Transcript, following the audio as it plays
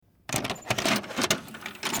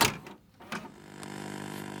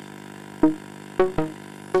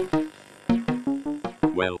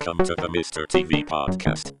Welcome to the Mr. TV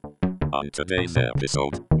podcast. On today's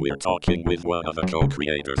episode, we're talking with one of the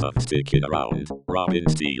co-creators of Stickin' Around, Robin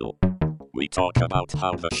Steele. We talk about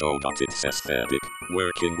how the show got its aesthetic,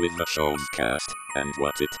 working with the show's cast, and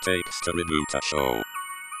what it takes to reboot a show.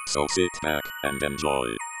 So sit back and enjoy.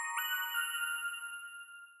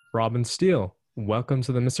 Robin Steele, welcome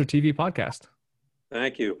to the Mr. TV podcast.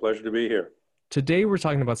 Thank you. Pleasure to be here. Today we're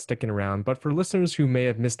talking about Stickin' Around, but for listeners who may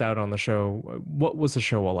have missed out on the show, what was the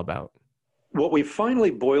show all about? What we finally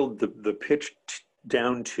boiled the pitch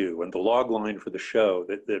down to, and the log line for the show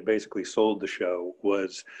that basically sold the show,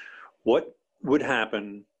 was what would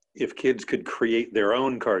happen if kids could create their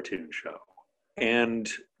own cartoon show. And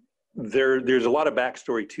there's a lot of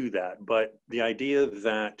backstory to that, but the idea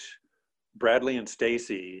that Bradley and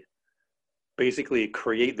Stacy basically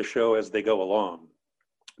create the show as they go along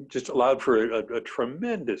just allowed for a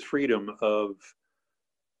tremendous freedom of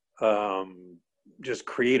just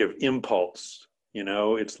creative impulse. You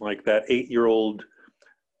know, it's like that 8-year-old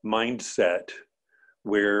mindset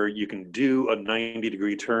where you can do a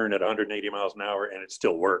 90-degree turn at 180 miles an hour and it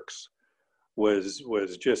still works was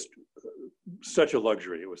just such a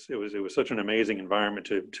luxury. It was such an amazing environment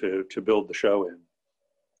to build the show in.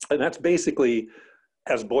 And that's basically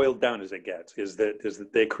as boiled down as it gets, is that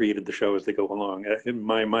they created the show as they go along.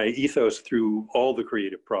 My ethos through all the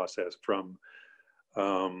creative process, from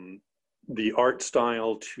the art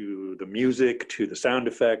style to the music to the sound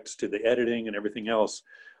effects to the editing and everything else,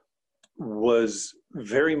 was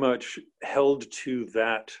very much held to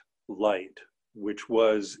that light, which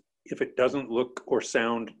was, if it doesn't look or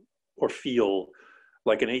sound or feel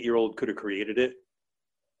like an 8-year-old could have created it,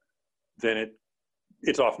 then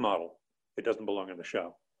it's off model. It doesn't belong in the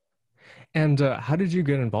show. And how did you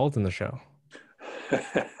get involved in the show?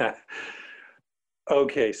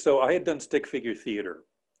 Okay, so I had done stick figure theater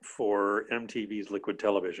for MTV's Liquid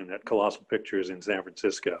Television at Colossal Pictures in San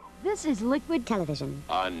Francisco. This is Liquid Television.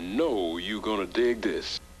 I know you're gonna dig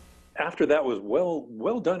this. After that was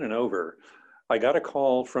well done and over, I got a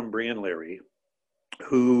call from Brian Leary,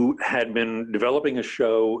 who had been developing a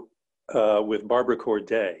show with Barbara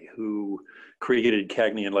Corday, who created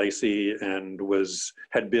Cagney and Lacey and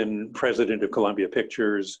had been president of Columbia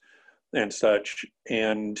Pictures and such.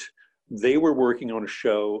 And they were working on a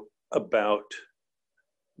show about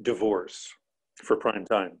divorce for prime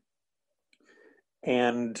time.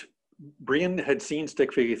 And Brian had seen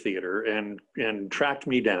stick figure theater and tracked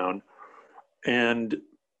me down and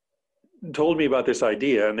told me about this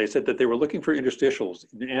idea. And they said that they were looking for interstitials,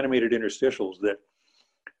 animated interstitials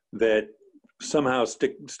that somehow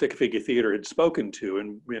stick figure theater had spoken to.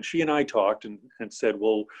 And she and I talked and said,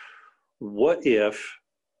 well, what if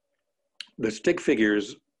the stick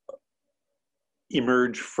figures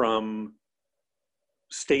emerge from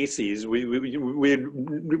Stacy's? We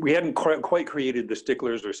hadn't quite created the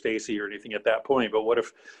Sticklers or Stacy or anything at that point, but what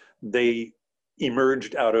if they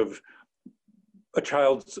emerged out of a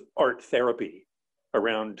child's art therapy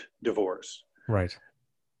around divorce? Right.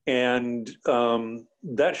 And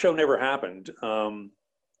that show never happened.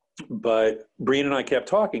 But Brian and I kept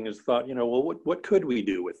talking and thought, well, what could we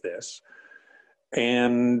do with this?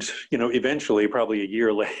 And, eventually, probably a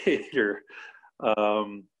year later,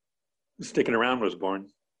 Stickin' Around was born.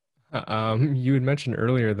 You had mentioned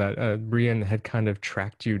earlier that Brian had kind of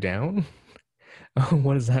tracked you down.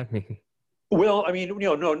 What does that mean? Well, I mean,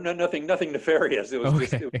 no, nothing nefarious. It was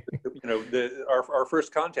okay. just, our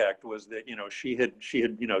first contact was that, she had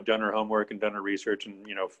done her homework and done her research and,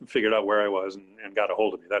 figured out where I was and got a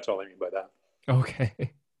hold of me. That's all I mean by that.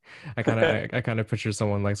 Okay. I kind of picture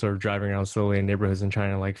someone like sort of driving around slowly in neighborhoods and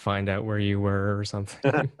trying to like find out where you were or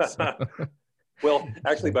something. Well,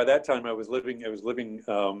 actually, by that time I was living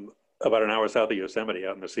about an hour south of Yosemite,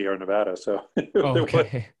 out in the Sierra Nevada. So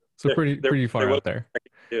okay, so pretty far out there.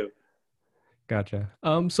 Gotcha.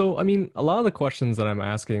 So, I mean, a lot of the questions that I'm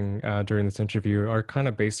asking during this interview are kind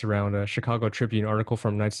of based around a Chicago Tribune article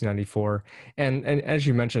from 1994. And as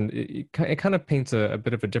you mentioned, it kind of paints a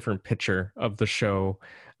bit of a different picture of the show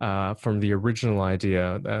from the original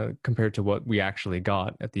idea compared to what we actually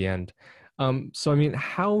got at the end. So, I mean,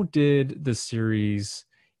 how did the series,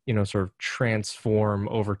 sort of transform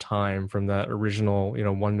over time from that original,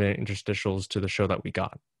 1-minute interstitials to the show that we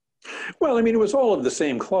got? Well, I mean, it was all of the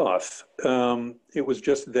same cloth. It was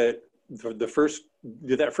just that that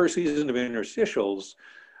first season of interstitials,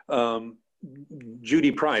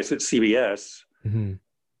 Judy Price at CBS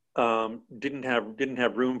didn't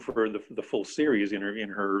have room for the full series in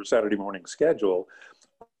her Saturday morning schedule.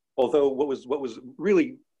 Although what was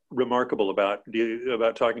really remarkable about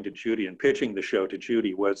talking to Judy and pitching the show to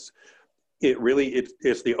Judy was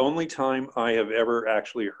it's the only time I have ever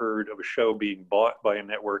actually heard of a show being bought by a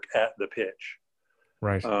network at the pitch.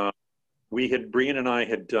 Right. Brian and I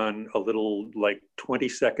had done a little like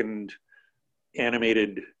 20-second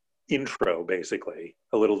animated intro, basically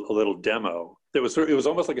a little demo that was it was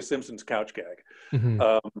almost like a Simpsons couch gag.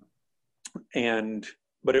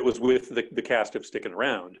 But it was with the cast of Sticking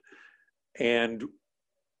Around, and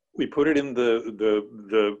we put it in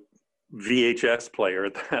the VHS player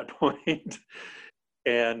at that point,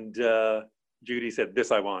 and Judy said,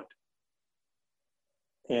 "This I want."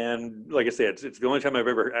 And like I said, it's the only time I've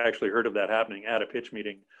ever actually heard of that happening at a pitch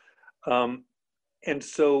meeting. And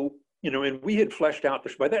so, and we had fleshed out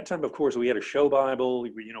by that time, of course, we had a show Bible,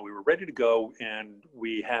 we were ready to go, and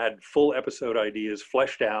we had full episode ideas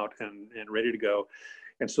fleshed out and ready to go.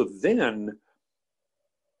 And so then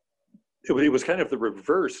it was kind of the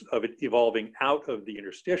reverse of it evolving out of the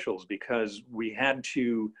interstitials, because we had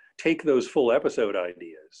to take those full episode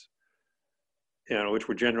ideas, which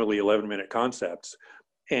were generally 11-minute concepts,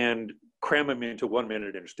 and cram them into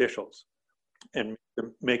 1-minute interstitials and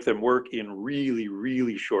make them work in really,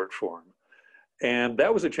 really short form. And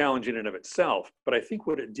that was a challenge in and of itself. But I think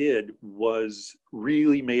what it did was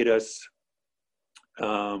really made us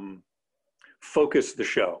focus the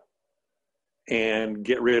show and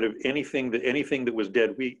get rid of anything that was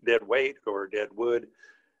dead weight or dead wood,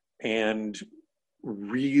 and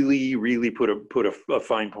really, really put a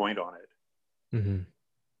fine point on it. Mm-hmm.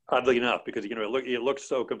 Oddly enough, because it looks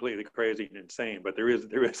so completely crazy and insane, but there is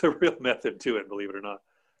a real method to it, believe it or not.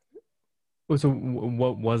 So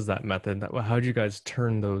what was that method? How did you guys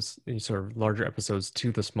turn those sort of larger episodes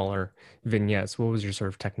to the smaller vignettes? What was your sort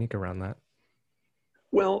of technique around that?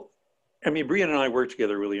 Well, I mean, Brian and I worked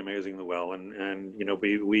together really amazingly well, and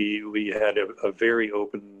we had a very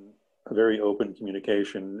open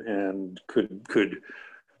communication, and could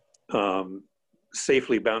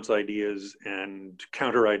safely bounce ideas and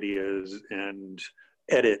counter ideas and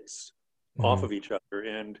edits off of each other.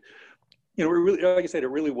 And really, like I said, it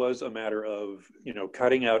really was a matter of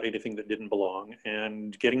cutting out anything that didn't belong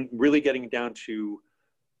and getting down to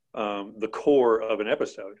the core of an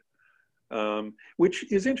episode.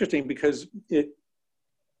 Which is interesting because it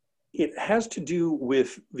has to do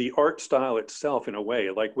with the art style itself in a way.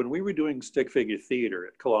 Like when we were doing stick figure theater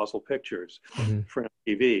at Colossal Pictures for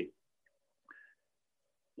MTV,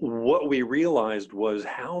 what we realized was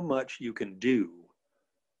how much you can do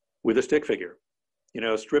with a stick figure.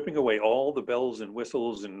 Stripping away all the bells and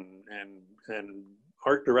whistles and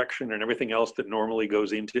art direction and everything else that normally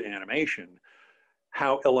goes into animation,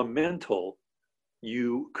 how elemental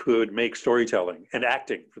you could make storytelling and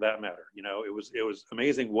acting, for that matter. It was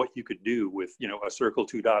amazing what you could do with a circle,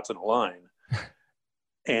 2 dots, and a line.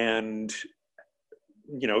 And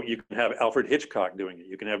you can have Alfred Hitchcock doing it,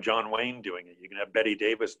 you can have John Wayne doing it, you can have Bette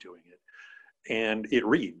Davis doing it, and it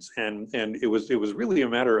reads. And it was really a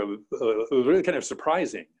matter of it was really kind of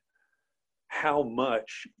surprising how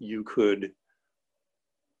much you could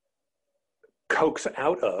coax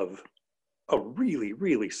out of a really,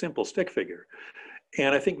 really simple stick figure.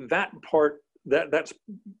 And I think that's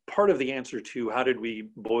part of the answer to how did we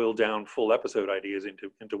boil down full episode ideas into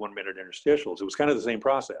 1-minute interstitials. It was kind of the same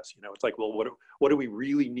process. It's like, well, what do we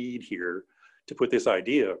really need here to put this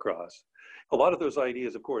idea across? A lot of those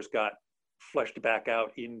ideas, of course, got fleshed back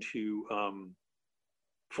out into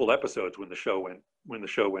full episodes when the show went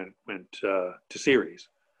to series.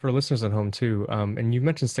 For listeners at home too, and you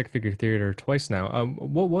mentioned stick figure theater twice now.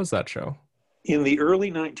 What was that show? In the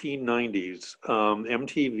early 1990s,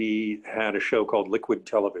 MTV had a show called Liquid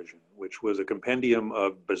Television, which was a compendium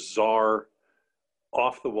of bizarre,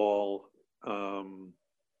 off-the-wall,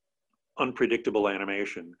 unpredictable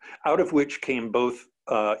animation, out of which came both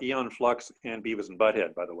Aeon Flux and Beavis and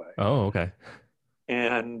Butthead, by the way. Oh, okay.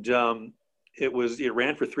 And it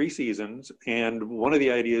ran for 3 seasons, and one of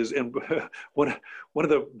the ideas, and one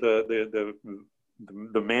of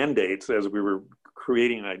the mandates as we were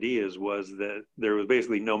creating ideas was that there was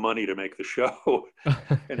basically no money to make the show.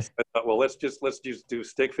 And so I thought, well, let's just do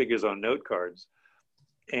stick figures on note cards.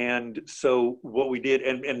 And so what we did,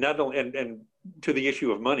 and not only, and to the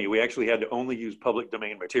issue of money, we actually had to only use public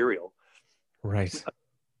domain material. Right.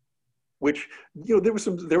 Which, there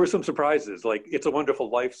were some surprises, like It's a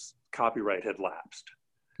Wonderful Life's copyright had lapsed.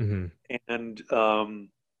 And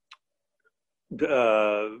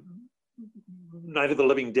Night of the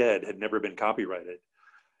Living Dead had never been copyrighted,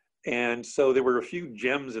 and so there were a few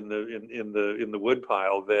gems in the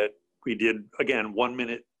woodpile that we did, again,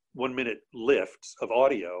 1-minute lifts of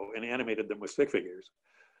audio and animated them with stick figures,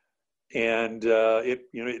 and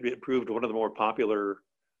it proved one of the more popular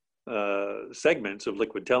segments of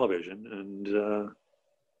Liquid Television, and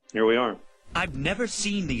here we are. I've never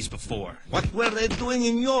seen these before. What were they doing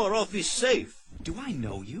in your office safe? Do I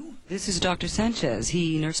know you? This is Dr. Sanchez.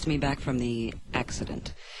 He nursed me back from the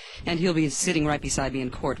accident. And he'll be sitting right beside me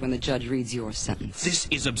in court when the judge reads your sentence. This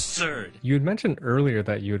is absurd. You had mentioned earlier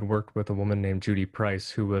that you had worked with a woman named Judy Price,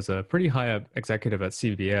 who was a pretty high-up executive at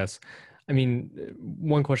CBS. I mean,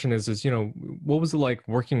 one question is, what was it like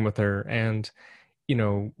working with her? And,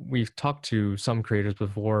 we've talked to some creators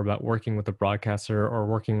before about working with a broadcaster or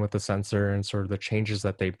working with a censor and sort of the changes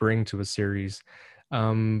that they bring to a series.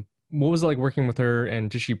 What was it like working with her, and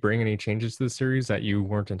did she bring any changes to the series that you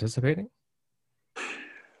weren't anticipating?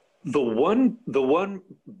 The one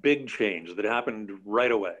big change that happened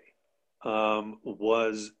right away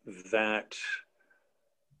was that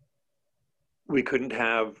we couldn't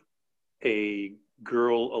have a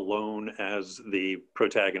girl alone as the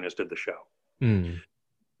protagonist of the show.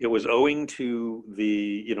 It was owing to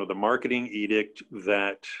the marketing edict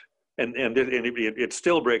that, and it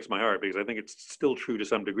still breaks my heart, because I think it's still true to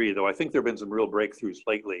some degree, though I think there have been some real breakthroughs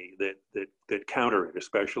lately that counter it,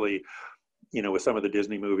 especially with some of the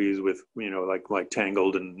Disney movies with like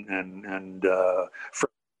Tangled and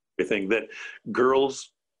everything, that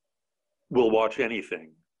girls will watch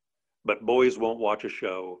anything, but boys won't watch a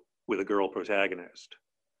show with a girl protagonist.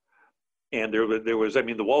 And there was,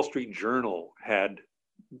 the Wall Street Journal had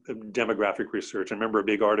demographic research. I remember a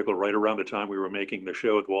big article right around the time we were making the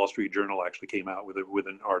show. The Wall Street Journal actually came out with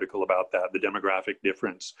an article about that, the demographic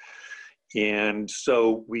difference. And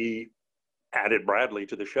so we added Bradley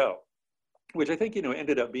to the show, which I think,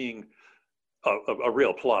 ended up being a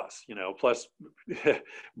real plus. Plus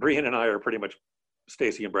Brian and I are pretty much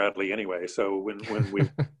Stacy and Bradley anyway. So when we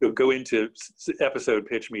go into episode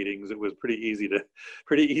pitch meetings, it was pretty easy to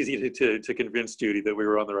convince Judy that we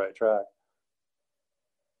were on the right track.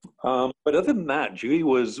 But other than that, Judy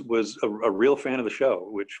was a real fan of the show,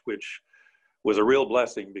 which was a real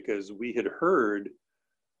blessing, because we had heard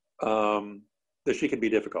that she could be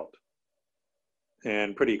difficult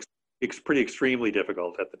and pretty extremely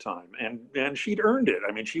difficult at the time, and she'd earned it.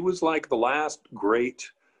 I mean, she was like the last great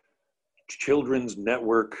children's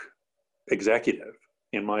network executive,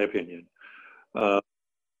 in my opinion.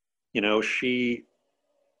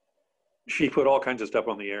 She put all kinds of stuff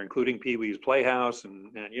on the air, including Pee-wee's Playhouse,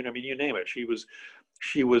 and you name it. She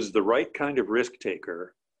was the right kind of risk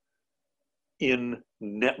taker in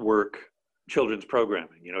network children's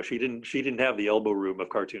programming. She didn't have the elbow room of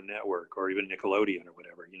Cartoon Network or even Nickelodeon or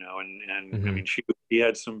whatever. And I mean, she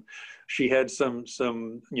had some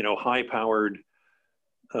high powered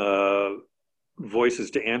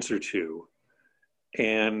voices to answer to,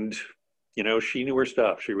 and she knew her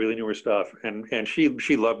stuff. She really knew her stuff, and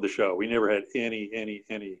she loved the show. We never had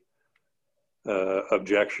any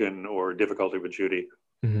objection or difficulty with Judy.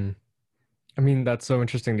 Mm-hmm. I mean, that's so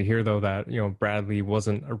interesting to hear, though, that Bradley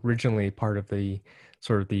wasn't originally part of the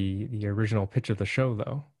sort of the original pitch of the show,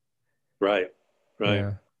 though. Right.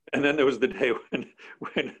 Yeah. And then there was the day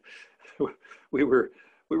when we were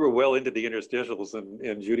well into the interstitials,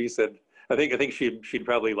 and Judy said, I think she'd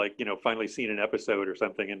probably finally seen an episode or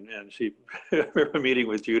something, and she I remember a meeting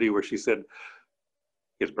with Judy where she said,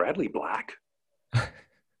 "Is Bradley black?"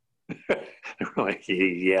 We're like,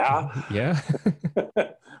 yeah.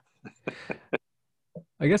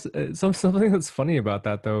 I guess something that's funny about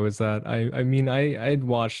that, though, is that I'd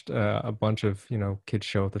watched a bunch of kids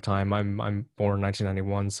show at the time. I'm born in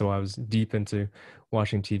 1991, so I was deep into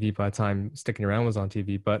watching TV by the time Sticking Around was on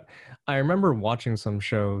TV. But I remember watching some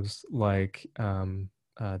shows like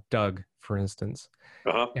Doug, for instance.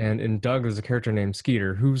 Uh-huh. And in Doug, there's a character named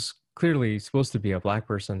Skeeter who's clearly supposed to be a black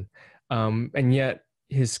person, and yet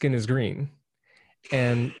his skin is green.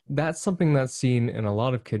 And that's something that's seen in a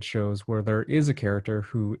lot of kids shows where there is a character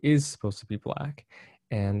who is supposed to be black.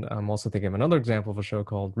 And I'm also thinking of another example of a show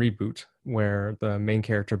called Reboot, where the main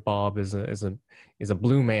character Bob is a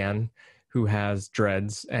blue man who has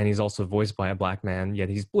dreads, and he's also voiced by a black man, yet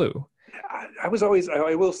he's blue. I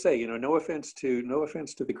will say, no offense to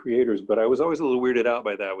the creators, but I was always a little weirded out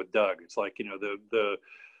by that with Doug. It's like,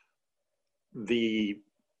 the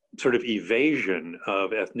sort of evasion of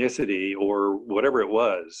ethnicity or whatever it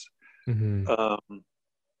was. Mm-hmm.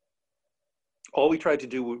 All we tried to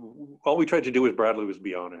do with Bradley was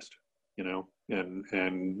be honest,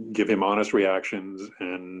 and give him honest reactions,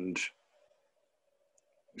 and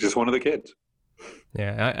just one of the kids.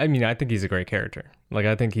 Yeah, I mean, I think he's a great character. Like,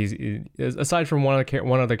 I think aside from one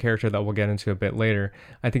other character that we'll get into a bit later,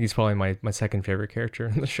 I think he's probably my second favorite character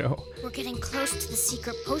in the show. We're getting close to the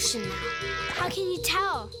secret potion now. How can you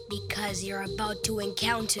tell? Because you're about to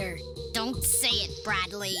encounter... Don't say it,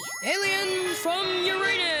 Bradley. Aliens from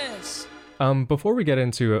Uranus! Before we get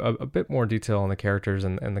into a bit more detail on the characters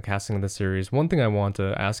and the casting of the series, one thing I want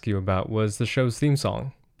to ask you about was the show's theme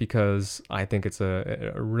song, because I think it's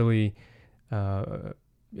a really...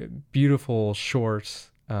 beautiful short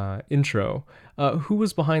intro. Who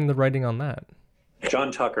was behind the writing on that?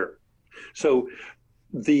 John Tucker. So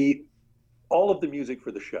all of the music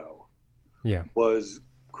for the show was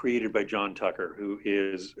created by John Tucker, who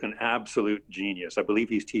is an absolute genius. I believe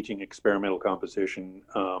he's teaching experimental composition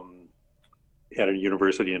at a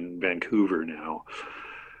university in Vancouver now.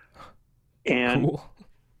 And cool.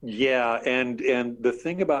 Yeah, and the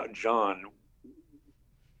thing about John,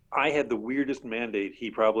 I had the weirdest mandate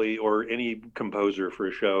he probably, or any composer for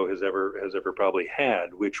a show has ever probably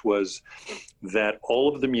had, which was that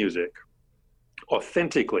all of the music,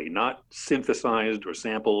 authentically, not synthesized or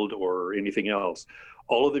sampled or anything else,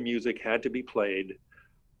 all of the music had to be played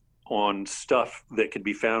on stuff that could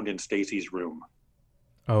be found in Stacy's room.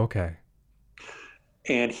 Oh, okay.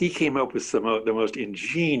 And he came up with some of the most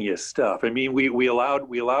ingenious stuff. I mean, we allowed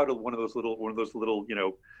one of those little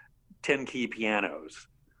 10-key pianos.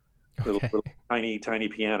 Little tiny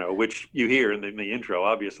piano, which you hear in the intro,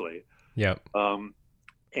 obviously. Yep.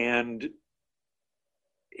 And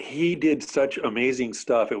he did such amazing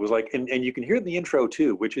stuff. It was like, and you can hear it in the intro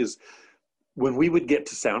too, which is when we would get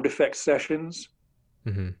to sound effects sessions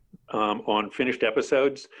on finished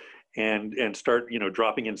episodes and start,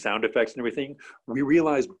 dropping in sound effects and everything, we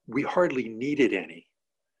realized we hardly needed any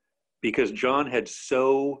because John had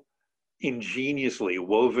so ingeniously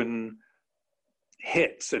woven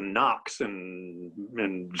hits and knocks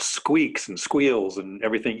and squeaks and squeals and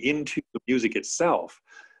everything into the music itself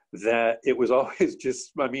that it was always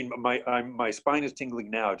just, I mean, my spine is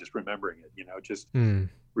tingling now just remembering it,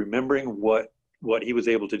 remembering what he was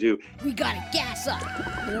able to do. We gotta gas up.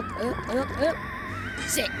 Up.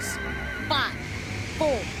 6, 5,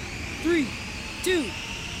 4, 3, 2,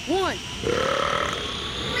 1.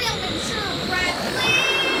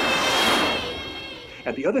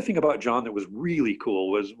 And the other thing about John that was really cool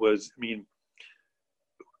was I mean,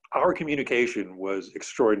 our communication was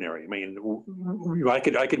extraordinary. I mean, I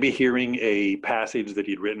could be hearing a passage that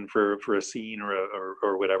he'd written for a scene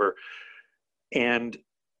or whatever, and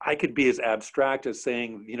I could be as abstract as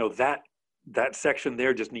saying, that section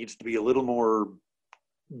there just needs to be a little more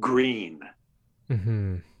green,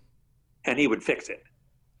 and he would fix it.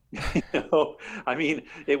 I mean,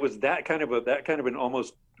 it was that kind of an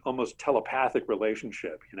almost telepathic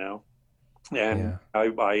relationship, and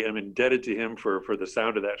I am indebted to him for the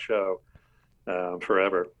sound of that show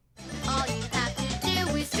forever. All you have to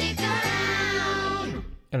do is stick around.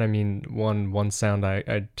 And I mean, one sound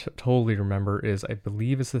I totally remember is, I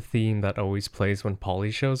believe it's the theme that always plays when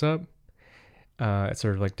Polly shows up. It's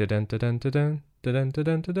sort of like da-dun, da-dun, da-dun, da-dun,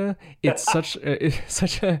 da-dun, da-dun. It's such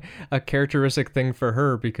a characteristic thing for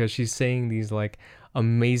her, because she's saying these like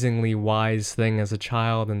amazingly wise thing as a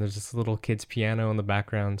child, and there's this little kid's piano in the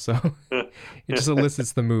background, so it just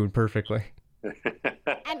elicits the mood perfectly.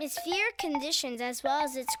 Atmospheric conditions, as well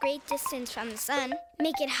as its great distance from the sun,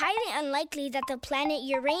 make it highly unlikely that the planet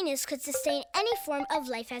Uranus could sustain any form of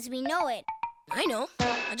life as we know it. I know.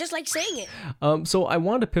 I just like saying it. So I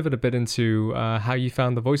wanted to pivot a bit into how you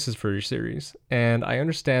found the voices for your series. And I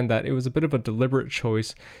understand that it was a bit of a deliberate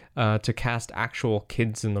choice to cast actual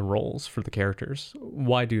kids in the roles for the characters.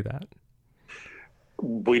 Why do that?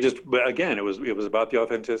 Again, it was about the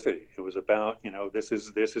authenticity. It was about, this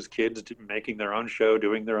is kids making their own show,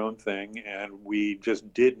 doing their own thing. And we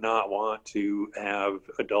just did not want to have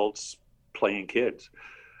adults playing kids.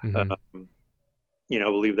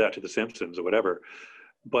 We'll leave that to the Simpsons or whatever.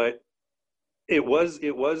 But it was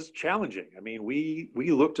challenging. I mean, we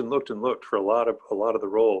looked and looked and looked for a lot of the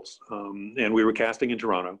roles, and we were casting in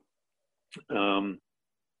Toronto. And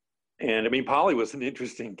I mean, Polly was an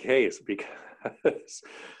interesting case because,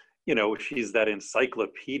 she has that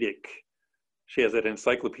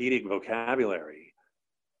encyclopedic vocabulary.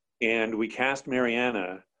 And we cast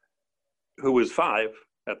Mariana, who was 5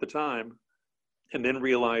 at the time, and then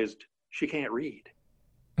realized she can't read.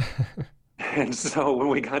 And so when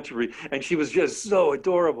we got to read, and she was just so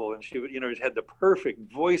adorable, and she had the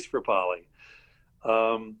perfect voice for Polly.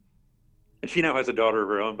 And she now has a daughter of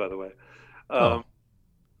her own, by the way.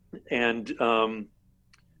 And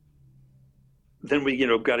then we,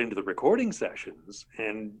 got into the recording sessions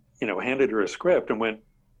and, handed her a script and went,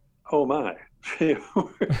 oh my.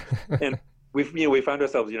 And we found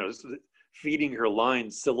ourselves, feeding her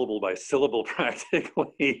lines syllable by syllable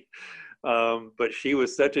practically. But she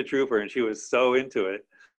was such a trooper, and she was so into it.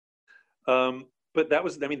 But that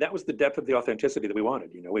was the depth of the authenticity that we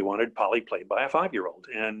wanted. We wanted Polly played by a 5-year-old,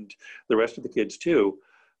 and the rest of the kids too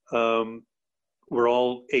were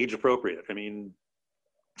all age appropriate. I mean,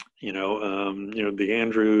 the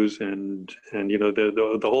Andrews and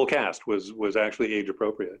the whole cast was actually age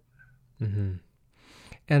appropriate. Mm-hmm.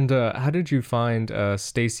 And how did you find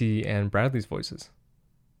Stacy and Bradley's voices?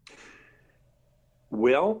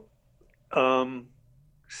 Well,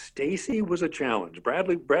 Stacy was a challenge.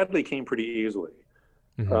 Bradley came pretty easily,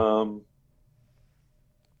 mm-hmm.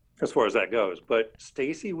 As far as that goes. But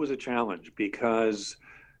Stacy was a challenge because,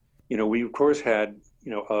 we of course had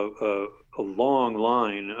a long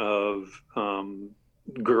line of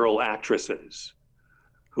girl actresses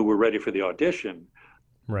who were ready for the audition,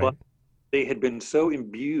 right? But they had been so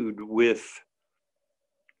imbued with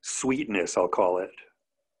sweetness, I'll call it,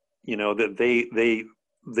 that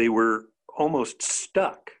they were almost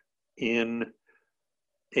stuck in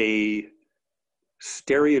a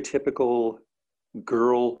stereotypical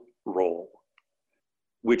girl role,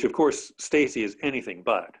 which of course Stacy is anything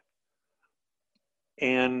but.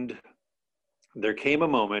 And there came a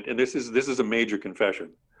moment, and this is a major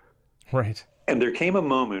confession, right? And there came a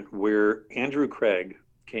moment where Andrew Craig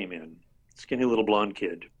came in, skinny little blonde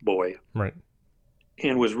boy, right,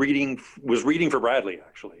 and was reading for Bradley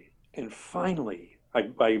actually. And finally,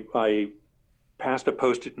 I passed a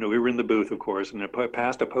Post-it note. We were in the booth, of course, and I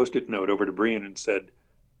passed a Post-it note over to Brian and said,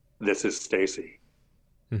 "This is Stacy,"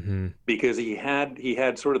 mm-hmm. because he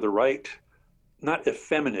had sort of the right, not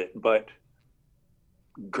effeminate, but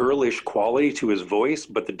girlish quality to his voice,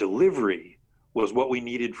 but the delivery was what we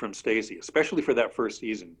needed from Stacy, especially for that first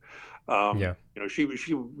season.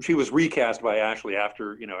 She was recast by Ashley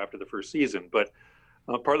after the first season, but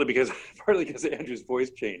partly because Andrew's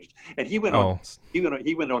voice changed, and he went on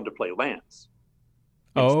to play Lance.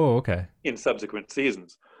 Okay. In subsequent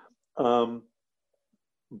seasons, but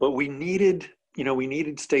we needed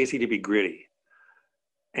Stacy to be gritty,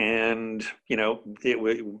 and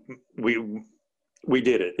we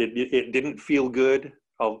did it. It didn't feel good.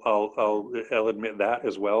 I'll admit that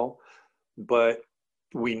as well, but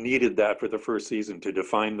we needed that for the first season to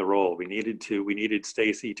define the role. We needed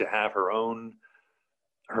Stacy to have her own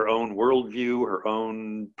worldview, her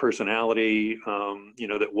own personality,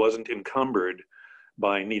 that wasn't encumbered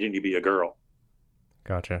by needing to be a girl.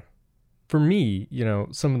 Gotcha. For me,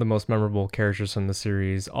 some of the most memorable characters from the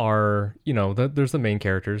series are, there's the main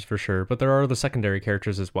characters for sure, but there are the secondary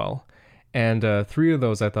characters as well. And 3 of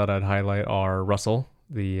those I thought I'd highlight are Russell,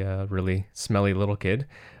 the really smelly little kid,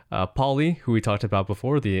 Polly, who we talked about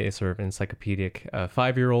before, the sort of encyclopedic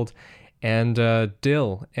 5-year-old, and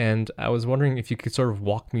Dill. And I was wondering if you could sort of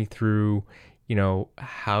walk me through,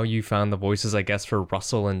 how you found the voices, I guess, for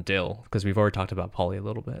Russell and Dill, because we've already talked about Polly a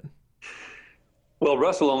little bit. Well,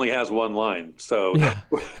 Russell only has one line, so yeah.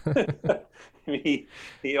 he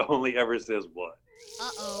only ever says what.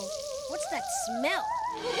 Uh-oh, what's that smell?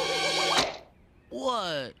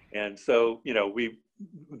 What? And so,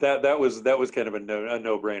 that was kind of a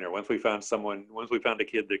no-brainer. Once we found a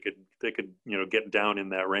kid that could get down in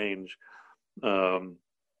that range, and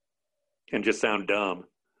just sound dumb,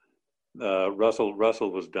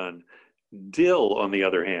 Russell was done. Dill, on the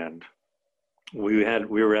other hand, we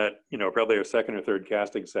were at probably our second or third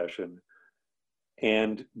casting session,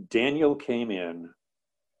 and Daniel came in,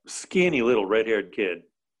 skinny little red-haired kid,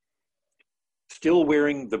 still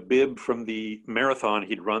wearing the bib from the marathon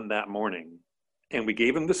he'd run that morning, and we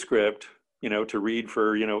gave him the script, to read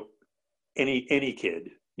for any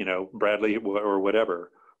kid, Bradley or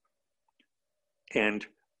whatever, and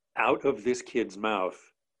out of this kid's mouth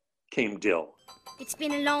came Dill. It's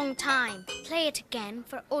been a long time. Play it again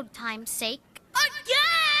for old time's sake.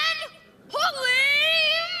 Again? Holy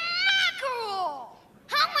mackerel!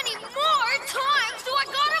 How many more times do I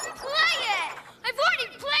gotta play it? I've already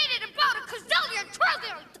played it about a gazillion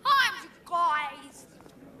trillion times, you guys!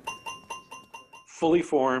 Fully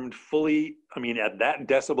formed, at that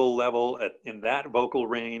decibel level, in that vocal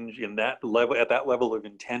range, at that level of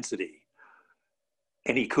intensity.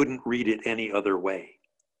 And he couldn't read it any other way.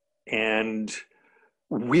 And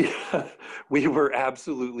we were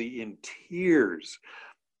absolutely in tears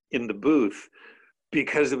in the booth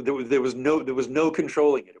because there was no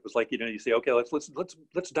controlling it. It was like, you say, okay,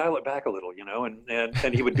 let's dial it back a little,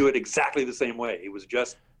 and he would do it exactly the same way. He was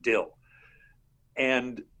just Dill.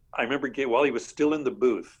 And I remember while he was still in the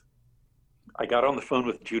booth, I got on the phone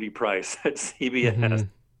with Judy Price at CBS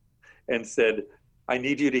and said, I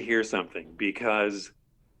need you to hear something because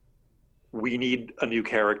we need a new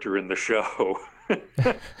character in the show.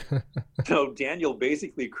 So Daniel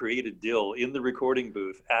basically created Dill in the recording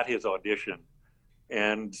booth at his audition,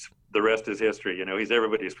 and the rest is history. You know, he's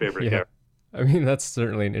everybody's favorite character. I mean, that's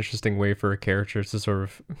certainly an interesting way for a character to sort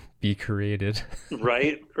of be created.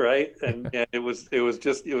 Right. And it was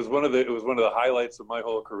one of the highlights of my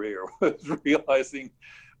whole career, was realizing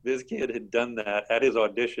this kid had done that at his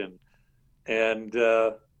audition, and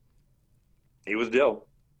he was Dill.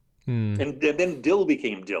 And then Dill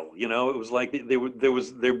became Dill. You know, it was like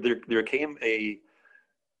there came a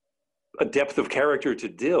depth of character to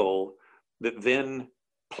Dill that then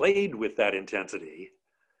played with that intensity,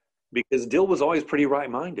 because Dill was always pretty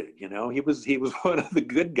right-minded. You know, he was one of the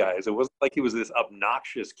good guys. It wasn't like he was this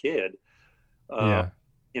obnoxious kid. You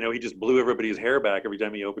know, he just blew everybody's hair back every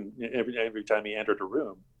time he entered a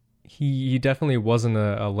room. He definitely wasn't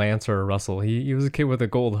a Lance or a Russell. He was a kid with a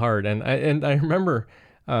gold heart, and I remember.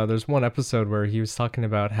 There's one episode where he was talking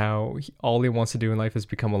about how all he wants to do in life is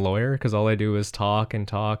become a lawyer, because all I do is talk and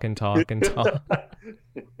talk and talk and talk.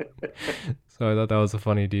 So I thought that was a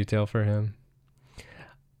funny detail for him.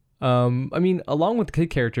 I mean, along with kid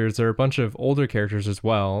characters, there are a bunch of older characters as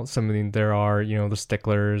well. There are, you know, the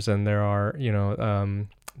Sticklers, and there are, you know,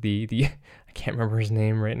 the I can't remember his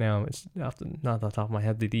name right now. It's not off the top of my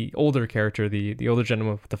head. The older character, the older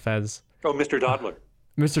gentleman with the fez. Oh, Mr. Dodler.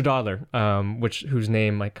 Mr. Dodler, whose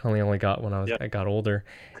name I only got when I got older.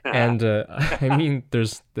 And I mean,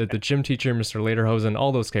 there's the gym teacher, Mr. Lederhosen,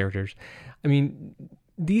 all those characters. I mean,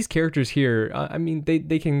 these characters here, I mean,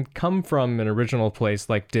 they can come from an original place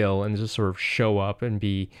like Dill and just sort of show up and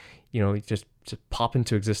be, you know, just pop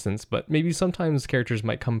into existence. But maybe sometimes characters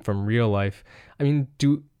might come from real life. I mean,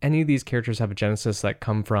 do any of these characters have a genesis that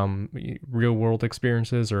come from real world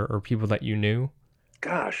experiences or people that you knew?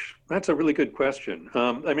 Gosh, that's a really good question.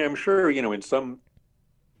 I mean, I'm sure, you know, in some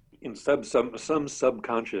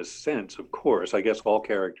subconscious sense, of course, I guess all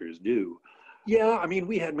characters do. Yeah, I mean,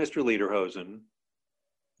 we had Mr. Lederhosen,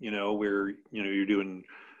 you know, where, you know, you're doing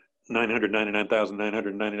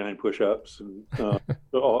 999,999 push-ups and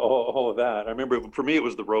all of that. I remember for me, it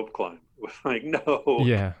was the rope climb. It was like, no,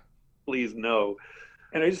 please no.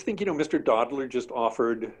 And I just think, you know, Mr. Dodler just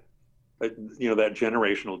offered, you know, that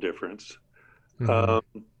generational difference.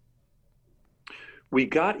 We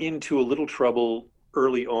got into a little trouble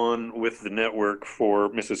early on with the network for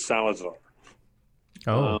Mrs. Salazar.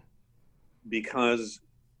 Because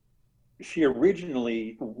she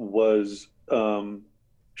originally was,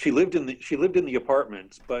 she lived in the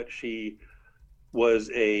apartments, but she was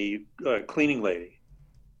a cleaning lady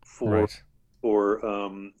for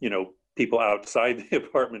you know, people outside the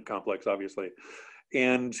apartment complex, obviously.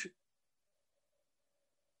 And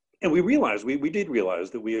we realized, we did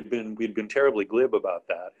realize that we'd been terribly glib about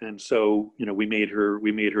that. And so, you know, we made her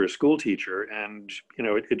a school teacher, and, you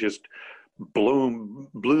know, it just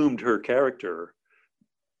bloomed her character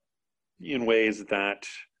in ways that,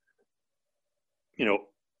 you know,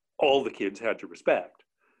 all the kids had to respect,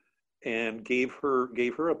 and gave her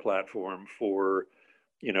a platform for,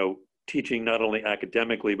 you know, teaching not only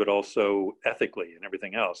academically but also ethically and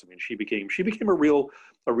everything else. I mean, she became a real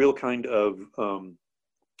kind of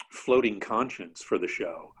floating conscience for the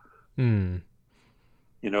show. You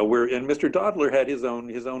know, and Mr. Dodler had his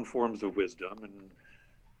own forms of wisdom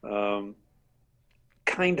and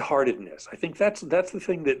kind-heartedness. I think that's the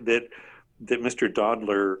thing that Mr.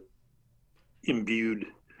 Dodler imbued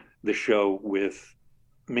the show with,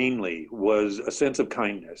 mainly, was a sense of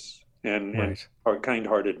kindness and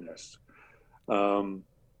kind-heartedness. You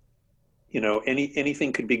know,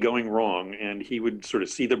 anything could be going wrong, and he would sort of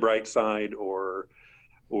see the bright side, or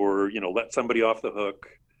you know, let somebody off the hook,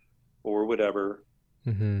 or whatever.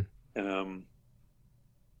 You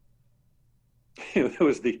know, there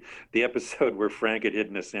was the episode where Frank had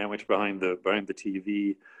hidden a sandwich behind the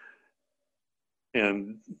TV,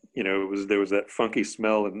 and, you know, there was that funky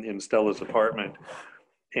smell in Stella's apartment,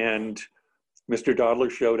 and Mr. Dodler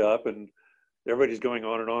showed up, and everybody's going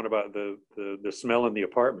on and on about the smell in the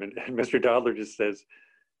apartment, and Mr. Dodler just says,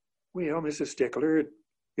 "Well, Mrs. Stickler,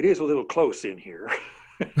 it is a little close in here."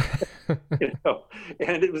 You know,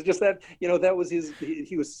 and it was just that, you know, that was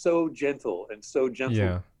he was so gentle and so gentle.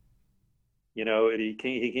 Yeah. You know, and he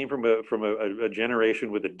came from a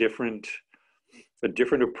generation with a different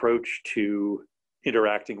approach to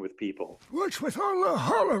interacting with people. What's with all the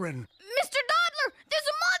hollering? Mr. Dodler, there's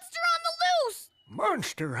a monster on the loose!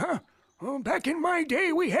 Monster, huh? Well, back in my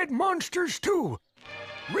day, we had monsters too.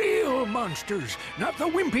 Real monsters, not the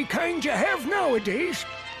wimpy kind you have nowadays.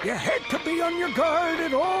 You had to be on your guard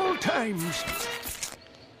at all times.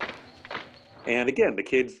 And again, the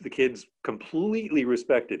kids completely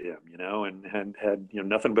respected him, and had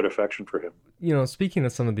nothing but affection for him. Speaking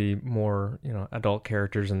of some of the more, adult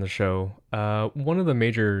characters in the show, one of the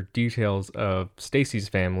major details of Stacy's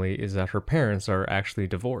family is that her parents are actually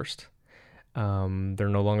divorced. They're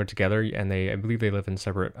no longer together, and I believe they live in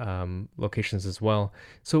separate locations as well.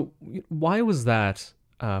 So why was that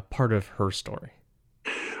part of her story?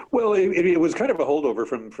 Well, it was kind of a holdover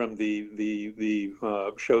from the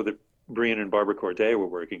show that Brian and Barbara Corday were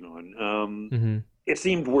working on. It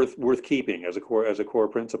seemed worth keeping as a core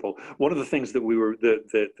principle. One of the things that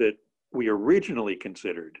we originally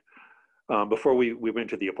considered before we went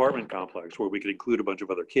to the apartment complex, where we could include a bunch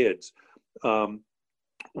of other kids,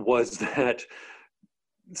 was that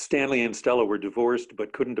Stanley and Stella were divorced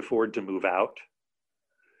but couldn't afford to move out,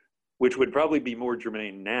 which would probably be more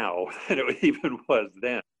germane now than it even was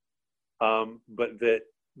then. But that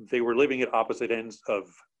they were living at opposite ends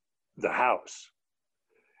of the house.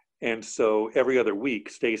 And so every other week,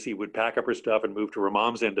 Stacy would pack up her stuff and move to her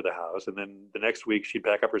mom's end of the house. And then the next week, she'd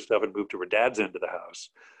pack up her stuff and move to her dad's end of the house.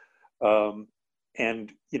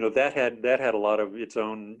 And that had a lot of its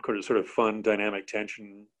own sort of fun, dynamic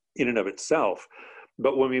tension in and of itself.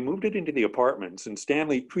 But when we moved it into the apartments, and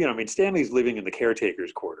Stanley, Stanley's living in the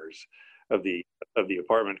caretaker's quarters of the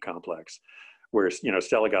apartment complex, where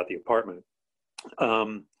Stella got the apartment.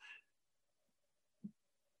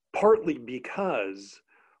 Partly because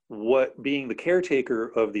what being the caretaker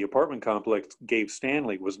of the apartment complex gave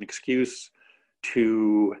Stanley was an excuse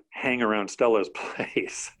to hang around Stella's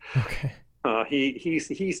place. Okay.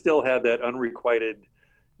 He still had that unrequited,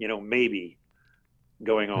 maybe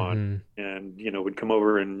going on, and would come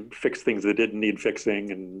over and fix things that didn't need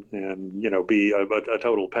fixing, and be a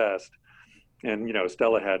total pest. And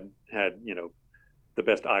Stella had the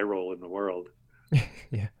best eye roll in the world.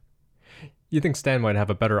 Yeah. You think Stan might have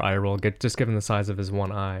a better eye roll, just given the size of his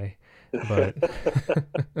one eye, but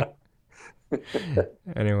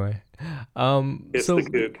anyway. It's the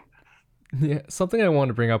goog. Yeah, something I wanted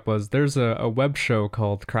to bring up was there's a web show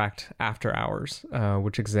called Cracked After Hours,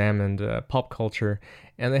 which examined pop culture,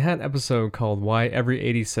 and they had an episode called Why Every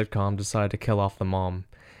 80s Sitcom Decided to Kill Off the Mom.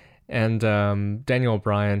 And Daniel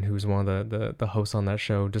O'Brien, who's one of the hosts on that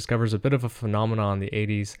show, discovers a bit of a phenomenon in the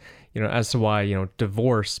 80s, as to why,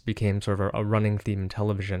 divorce became sort of a running theme in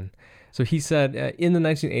television. So he said, in the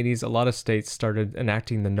 1980s, a lot of states started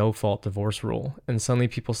enacting the no-fault divorce rule, and suddenly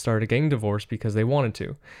people started getting divorced because they wanted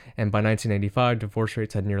to. And by 1985, divorce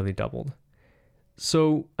rates had nearly doubled.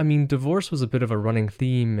 So, divorce was a bit of a running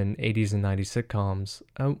theme in 80s and 90s sitcoms.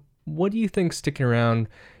 What do you think sticking around,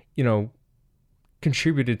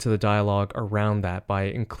 contributed to the dialogue around that by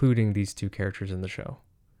including these two characters in the show?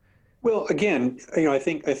 Well, again, I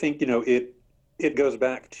think it goes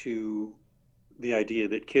back to the idea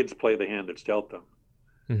that kids play the hand that's dealt them.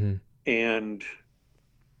 Mm-hmm. And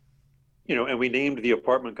and we named the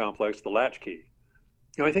apartment complex the Latchkey.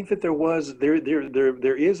 I think that there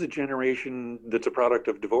is a generation that's a product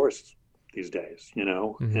of divorce these days,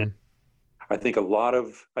 Mm-hmm. And I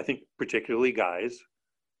think particularly guys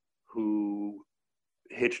who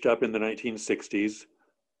hitched up in the 1960s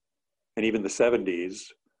and even the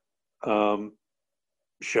 70s,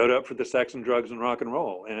 showed up for the sex and drugs and rock and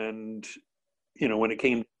roll. And, when it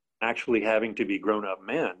came to actually having to be grown-up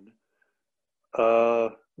men,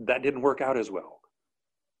 that didn't work out as well.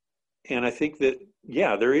 And I think that,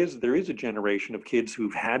 there is a generation of kids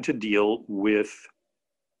who've had to deal with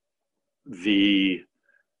the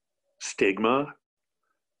stigma,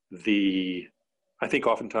 I think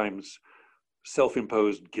oftentimes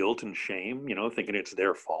self-imposed guilt and shame, thinking it's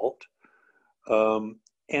their fault, and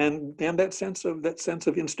that sense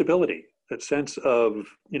of instability, that sense of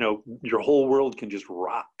your whole world can just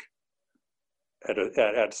rock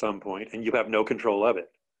at some point, and you have no control of it.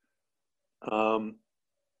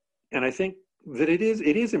 And I think that it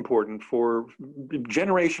is important for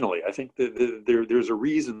generationally. I think that there's a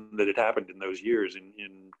reason that it happened in those years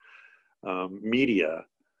in media.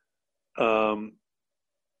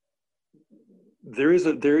 There is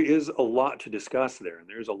a lot to discuss there, and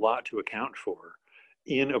there's a lot to account for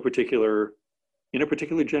in a particular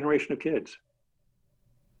generation of kids.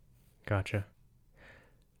 Gotcha.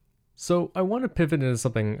 So I want to pivot into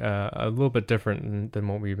something a little bit different than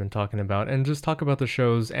what we've been talking about, and just talk about the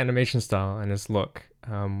show's animation style and its look.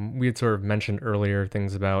 We had sort of mentioned earlier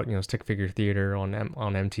things about stick figure theater on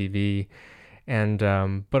MTV, and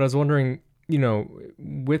but I was wondering,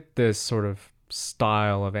 with this sort of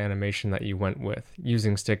style of animation that you went with,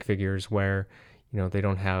 using stick figures, where they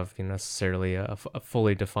don't have necessarily a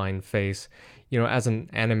fully defined face. As an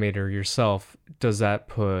animator yourself, does that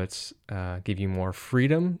give you more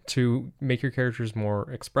freedom to make your characters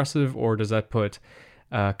more expressive, or does that put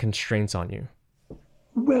constraints on you?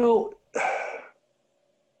 Well,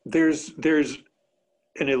 there's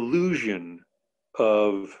an illusion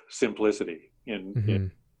of simplicity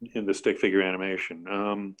in the stick figure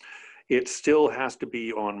animation. It still has to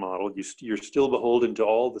be on model. You're still beholden to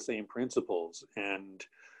all the same principles and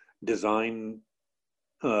design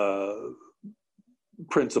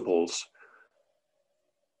principles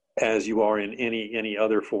as you are in any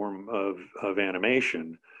other form of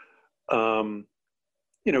animation.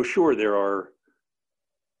 Sure, there are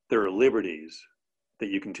liberties that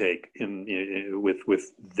you can take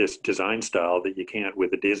with this design style that you can't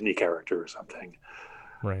with a Disney character or something.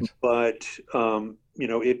 Right. But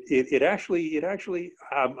it actually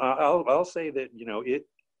I'll say that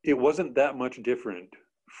it wasn't that much different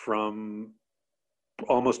from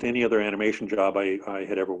almost any other animation job I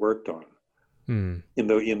had ever worked on.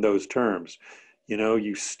 In those terms,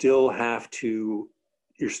 you're still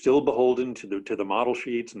beholden to the model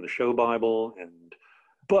sheets and the show Bible,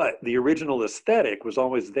 but the original aesthetic was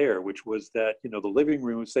always there, which was that the living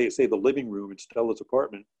room, say the living room in Stella's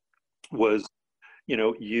apartment was,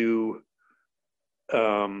 you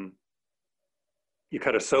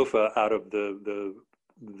cut a sofa out of the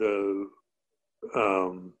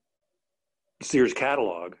Sears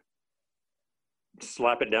catalog,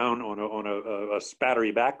 slap it down on a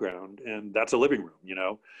spattery background, and that's a living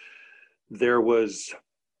room. There was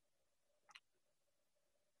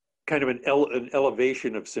kind of an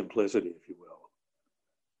elevation of simplicity, if you will,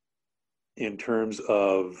 in terms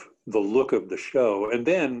of the look of the show. And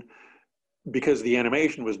then, because the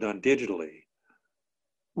animation was done digitally,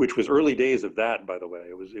 which was early days of that, by the way,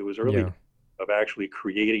 it was early of actually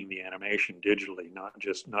creating the animation digitally, not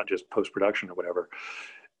just post-production or whatever.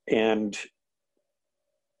 And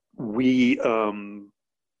we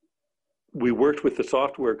worked with the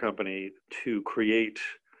software company to create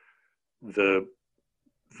the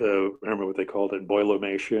remember what they called it,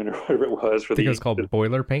 Boilermation or whatever it was. I think it was called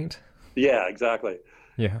Boiler Paint. Yeah, exactly.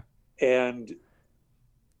 Yeah. And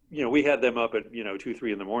we had them up at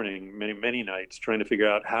 2-3 in the morning many nights trying to figure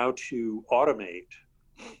out how to automate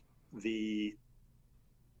the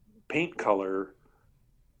paint color,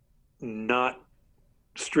 not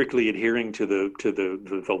strictly adhering to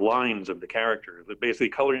the lines of the character, but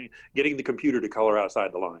basically getting the computer to color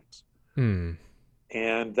outside the lines.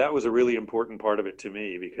 And that was a really important part of it to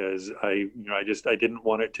me, because I didn't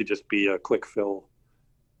want it to just be a click fill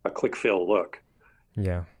look.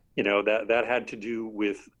 Yeah. That had to do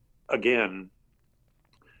with, again,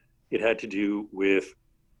 it had to do with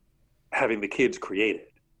having the kids create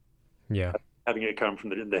it. Yeah. Having it come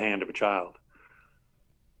from the hand of a child.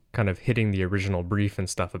 Kind of hitting the original brief and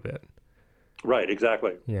stuff a bit. Right,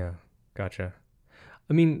 exactly. Yeah, gotcha.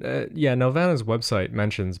 I mean, Nelvana's website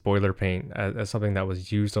mentions Boiler Paint as something that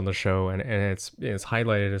was used on the show, and it's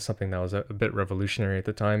highlighted as something that was a bit revolutionary at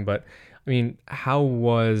the time. But I mean, how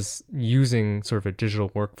was using sort of a digital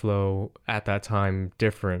workflow at that time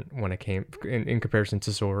different when it came in comparison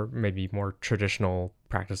to sort of maybe more traditional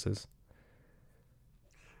practices?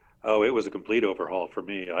 Oh, it was a complete overhaul for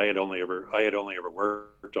me. I had only ever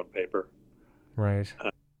worked on paper. Right.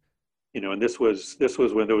 And this was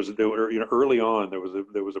when early on there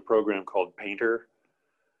was a program called Painter,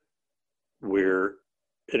 and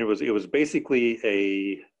it was basically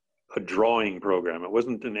a drawing program. It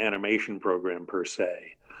wasn't an animation program per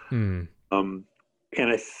se. And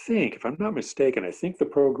I think, if I'm not mistaken, the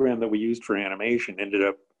program that we used for animation ended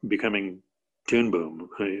up becoming Toon Boom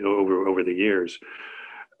over the years.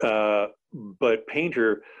 But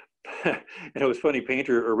Painter, and it was funny,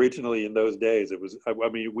 Painter originally in those days,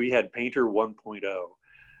 we had Painter 1.0.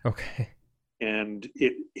 Okay. And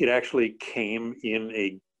it actually came in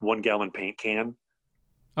a 1-gallon paint can.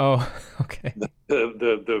 Oh, okay.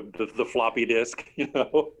 The floppy disk,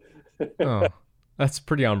 Oh, that's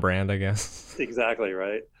pretty on brand, I guess. Exactly,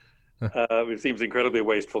 right. It seems incredibly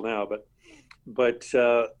wasteful now, but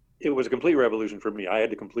it was a complete revolution for me. I had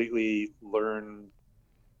to completely learn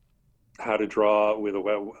how to draw with a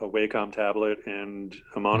Wacom tablet and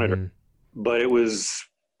a monitor, but it was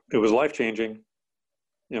life-changing.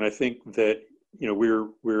 And I think that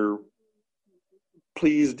we're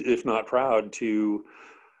pleased, if not proud, to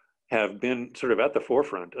have been sort of at the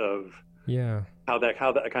forefront of how that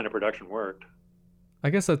kind of production worked.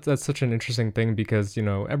 I guess that's such an interesting thing, because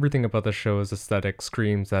everything about the show's aesthetic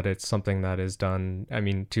screams that it's something that is done. I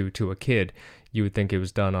mean, to a kid, you would think it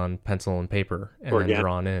was done on pencil and paper and then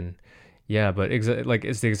drawn in. Yeah, but like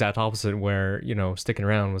it's the exact opposite where, sticking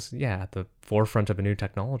around was, at the forefront of a new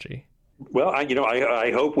technology. Well,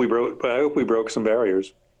 I hope we broke some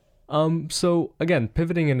barriers. So again,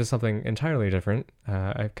 pivoting into something entirely different,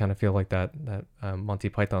 I kind of feel like that Monty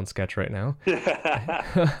Python sketch right now.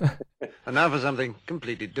 And now for something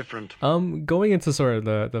completely different. Going into sort of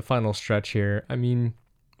the final stretch here, I mean,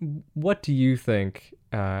 what do you think,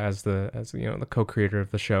 as the co-creator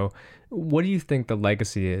of the show, what do you think the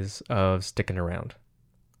legacy is of sticking around?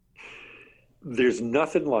 There's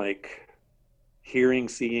nothing like hearing,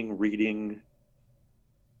 seeing, reading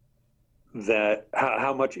that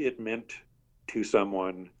how much it meant to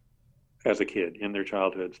someone as a kid in their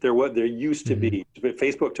childhoods. There used to be,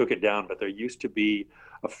 Facebook took it down, but there used to be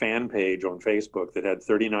a fan page on Facebook that had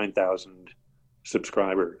 39,000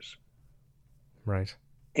 subscribers. Right.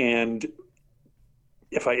 And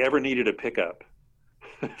if I ever needed a pickup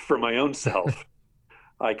for my own self,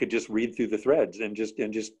 I could just read through the threads and just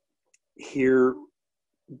hear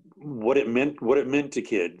what it meant to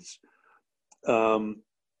kids.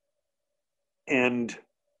 And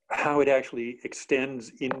how it actually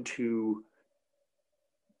extends into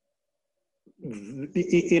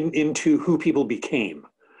who people became.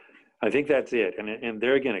 I think that's it. And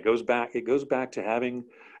there again, it goes back to having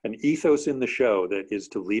an ethos in the show that is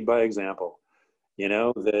to lead by example.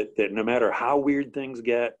 That no matter how weird things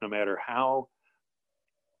get, no matter how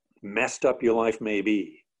messed up your life may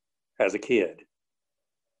be as a kid,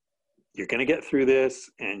 you're going to get through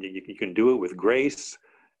this, and you can do it with grace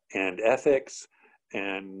and ethics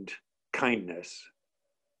and kindness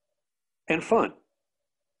and fun.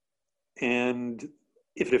 And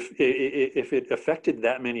if it affected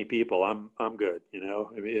that many people, I'm good. I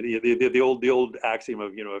mean, the old axiom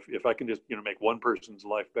of if I can just make one person's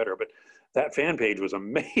life better. But that fan page was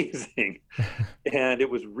amazing, and it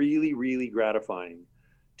was really, really gratifying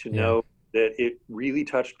to know that it really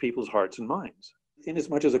touched people's hearts and minds, in as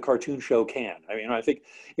much as a cartoon show can. I mean, I think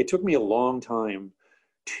it took me a long time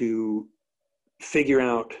to figure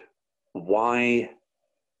out why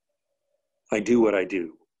I do what I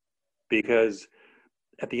do, because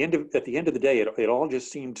at the end of the day, it all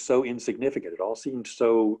just seemed so insignificant. It all seemed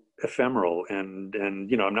so ephemeral, and I'm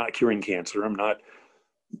not curing cancer, I'm not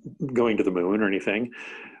going to the moon or anything,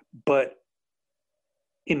 but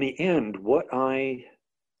in the end, what I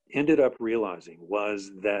ended up realizing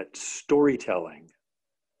was that storytelling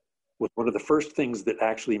was one of the first things that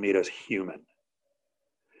actually made us human.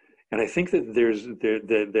 And I think that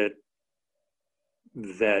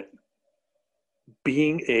that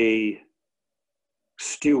being a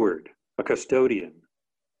steward, a custodian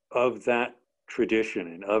of that tradition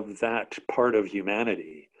and of that part of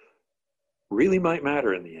humanity really might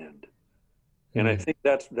matter in the end. And I think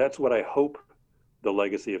that's what I hope the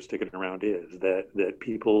legacy of sticking around is, that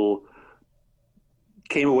people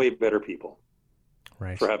came away better people,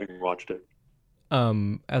 right, for having watched it.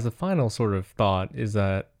 As a final sort of thought is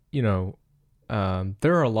that,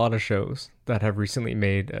 there are a lot of shows that have recently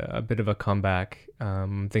made a bit of a comeback.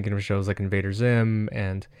 Thinking of shows like Invader Zim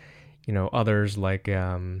and, others like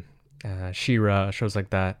She-Ra, shows like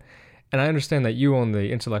that. And I understand that you own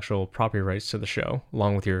the intellectual property rights to the show,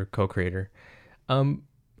 along with your co-creator.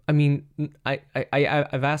 I mean,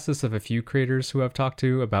 I've asked this of a few creators who I've talked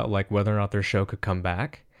to about like whether or not their show could come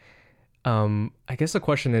back. I guess the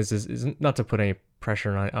question is not to put any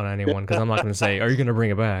pressure on anyone, because I'm not going to say, are you going to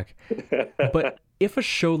bring it back? But if a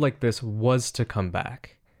show like this was to come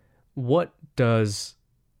back, what does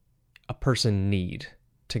a person need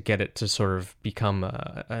to get it to sort of become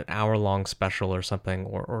an hour-long special or something,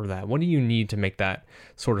 or that? What do you need to make that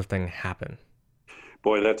sort of thing happen?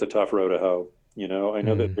 Boy, that's a tough row to hoe. I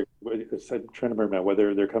know that I'm trying to remember now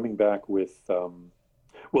whether they're coming back with,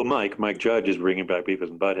 Mike Judge is bringing back Beavis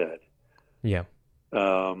and Butthead. Yeah.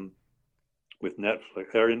 With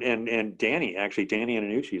Netflix, and Danny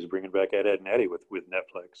Antonucci is bringing back Ed, and Eddie with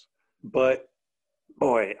Netflix. But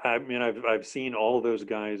boy, I mean, I've seen all of those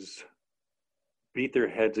guys beat their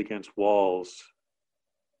heads against walls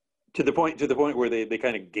to the point where they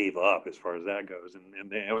kind of gave up as far as that goes,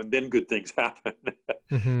 and then good things happen.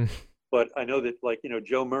 Mm-hmm. But I know that, like,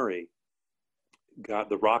 Joe Murray got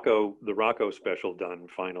the Rocco special done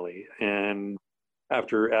finally, and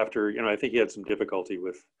after I think he had some difficulty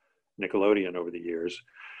with Nickelodeon over the years,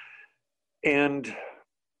 and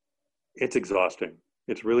it's exhausting.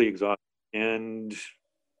 It's really exhausting, and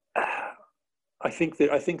I think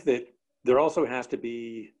that there also has to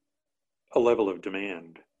be a level of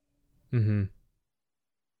demand. Mm-hmm.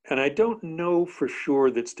 And I don't know for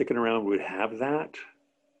sure that sticking around would have that.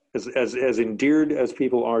 as endeared as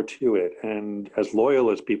people are to it, and as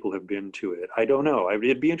loyal as people have been to it, I don't know.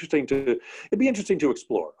 It'd be interesting to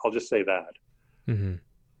explore. I'll just say that. Mm-hmm.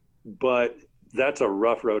 But that's a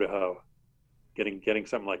rough road to hoe, getting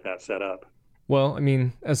something like that set up. Well, I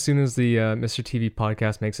mean, as soon as the Mr. TV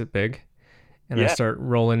podcast makes it big, and I start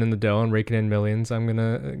rolling in the dough and raking in millions, I'm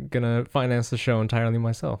gonna finance the show entirely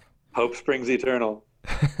myself. Hope springs eternal.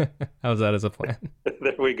 How's that as a plan?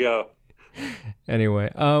 There we go. Anyway,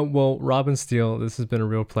 well, Robin Steele, this has been a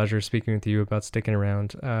real pleasure speaking with you about sticking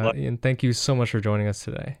around, and thank you so much for joining us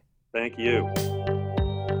today. Thank you.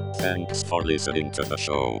 Thanks for listening to the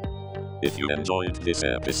show. If you enjoyed this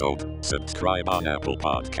episode, subscribe on Apple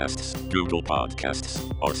Podcasts, Google Podcasts,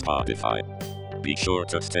 or Spotify. Be sure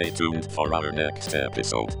to stay tuned for our next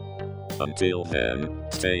episode. Until then,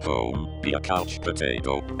 stay home, be a couch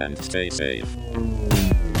potato, and stay safe.